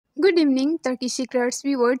Good evening, Turkish Secrets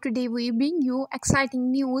viewer. Today we bring you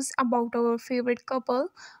exciting news about our favorite couple.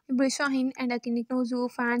 Ebru and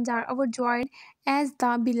Akinozu fans are overjoyed as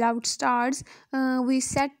the beloved stars. We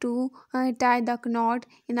set to tie the knot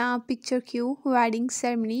in a picture-queue wedding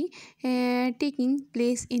ceremony taking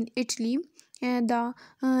place in Italy. The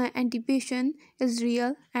anticipation is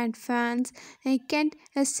real, and fans can't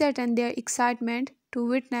certain their excitement to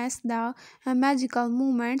witness the magical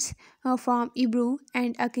moments from Ebru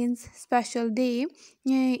and Akin's special day.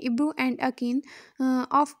 Ebru and Akin,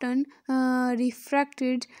 often referred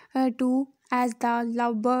to as the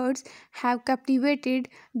lovebirds, have captivated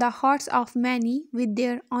the hearts of many with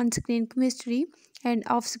their on screen chemistry and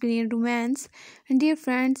off screen romance. And dear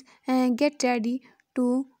friends, get ready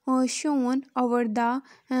to shown over the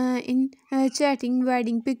in chatting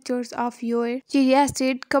wedding pictures of your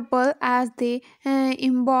cherished couple as they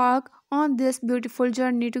embark on this beautiful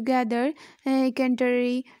journey together.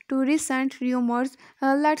 Contrary to recent rumors,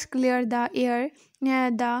 let's clear the air.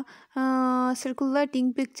 The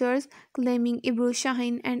circulating pictures claiming Ebru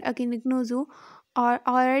Shahin and Akin are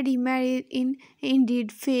already married in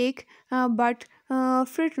indeed fake, but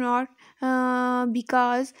fret not,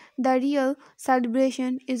 because the real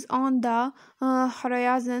celebration is on the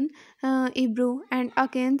horizon. Ebru and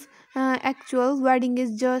Akin's actual wedding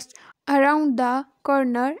is just around the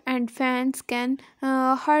corner, and fans can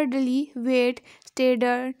hardly wait. Stay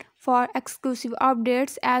there for exclusive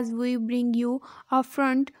updates as we bring you a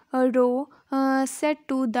front row set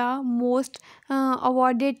to the most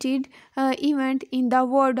awarded event in the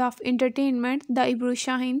world of entertainment, the Ebru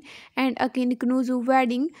Shahin and Akin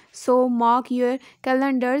wedding. So mark your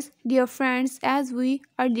calendars, dear friends, as we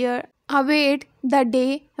earlier await the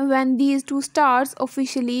day when these two stars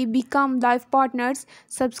officially become life partners.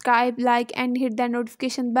 Subscribe, like, and hit the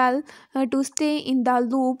notification bell to stay in the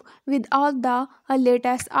loop with all the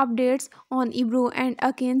latest updates on Ebru and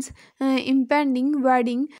Akin's impending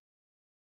wedding.